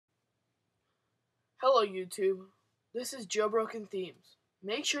Hello YouTube, this is Jailbroken Themes.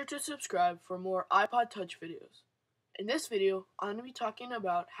 Make sure to subscribe for more iPod Touch videos. In this video, I'm going to be talking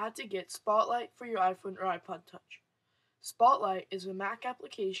about how to get Spotlight for your iPhone or iPod Touch. Spotlight is a Mac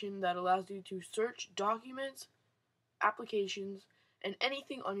application that allows you to search documents, applications, and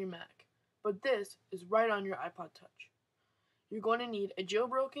anything on your Mac. But this is right on your iPod Touch. You're going to need a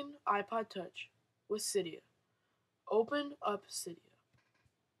jailbroken iPod Touch with Cydia. Open up Cydia.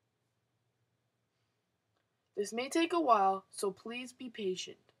 This may take a while, so please be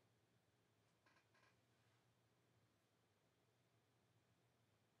patient.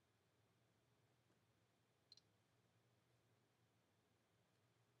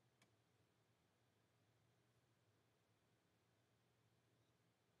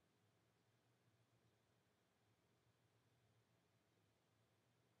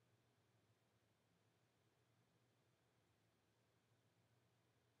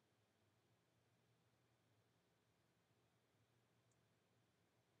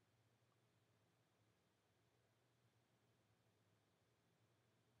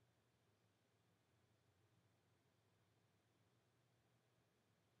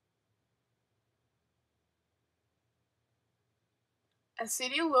 As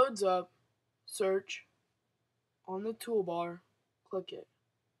Cydia loads up, search on the toolbar, click it.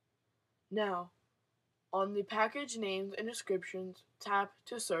 Now, on the package names and descriptions, tap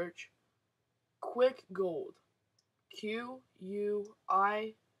to search Quick Gold. QUICKGOLD.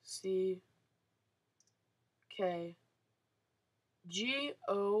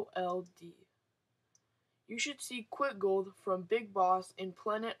 You should see Quick Gold from Big Boss in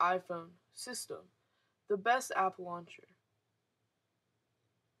Planet iPhone System, the best app launcher.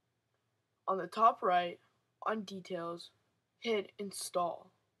 On the top right, on Details, hit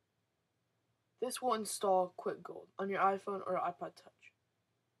Install. This will install Quick Gold on your iPhone or iPod Touch.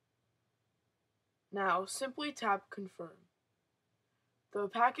 Now, simply tap Confirm. The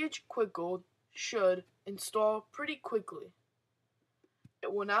package Quick Gold should install pretty quickly.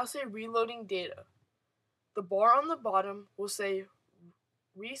 It will now say Reloading Data. The bar on the bottom will say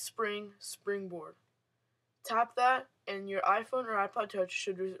Respring Springboard. Tap that and your iPhone or iPod Touch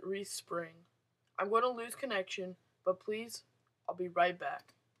should respring. I'm going to lose connection, but please, I'll be right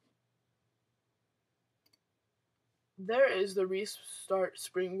back. There is the Restart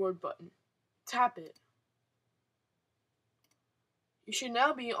Springboard button. Tap it. You should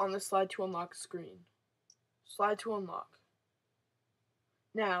now be on the Slide to Unlock screen. Slide to Unlock.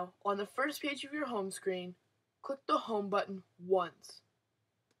 Now, on the first page of your home screen, click the Home button once.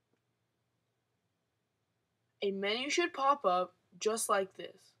 A menu should pop up just like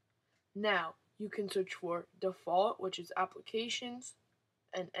this. Now, you can search for Default, which is Applications,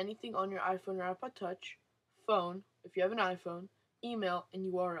 and anything on your iPhone or iPod Touch, Phone, if you have an iPhone, Email,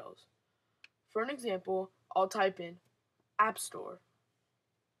 and URLs. For an example, I'll type in App Store.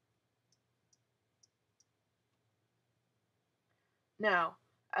 Now,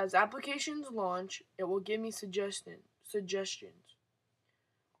 as applications launch, it will give me suggestions.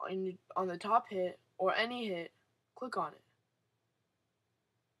 On the top hit, or any hit, click on it.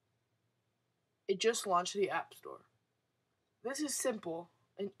 It just launched the App Store. This is simple,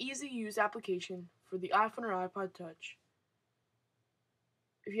 an easy-to-use application for the iPhone or iPod Touch.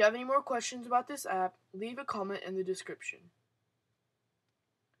 If you have any more questions about this app, leave a comment in the description.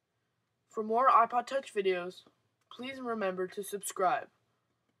 For more iPod Touch videos, please remember to subscribe.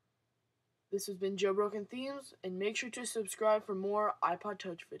 This has been Jailbroken Themes, and make sure to subscribe for more iPod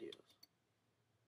Touch videos.